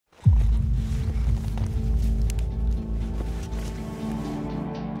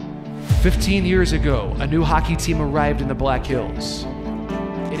15 years ago, a new hockey team arrived in the Black Hills.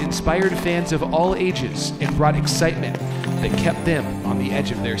 It inspired fans of all ages and brought excitement that kept them on the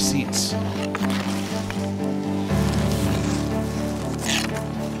edge of their seats.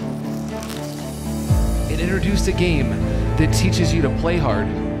 It introduced a game that teaches you to play hard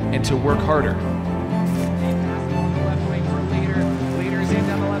and to work harder. Left wing for Leader. Leader's in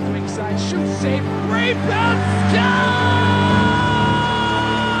down the left wing side. Shoots, save, rebound, score!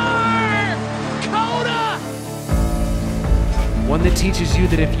 Coda! One that teaches you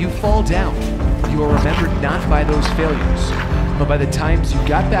that if you fall down, you are remembered not by those failures, but by the times you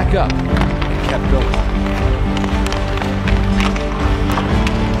got back up and kept going.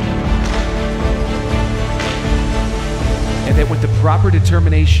 And that with the proper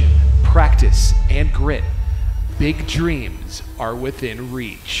determination, practice, and grit, big dreams are within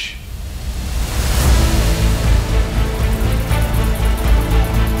reach.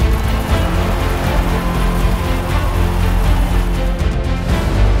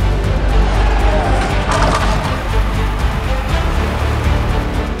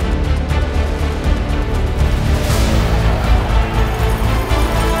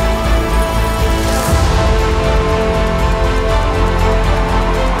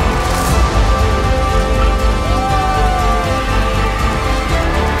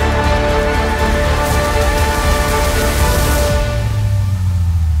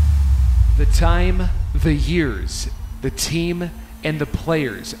 The time, the years, the team, and the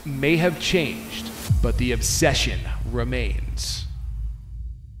players may have changed, but the obsession remains.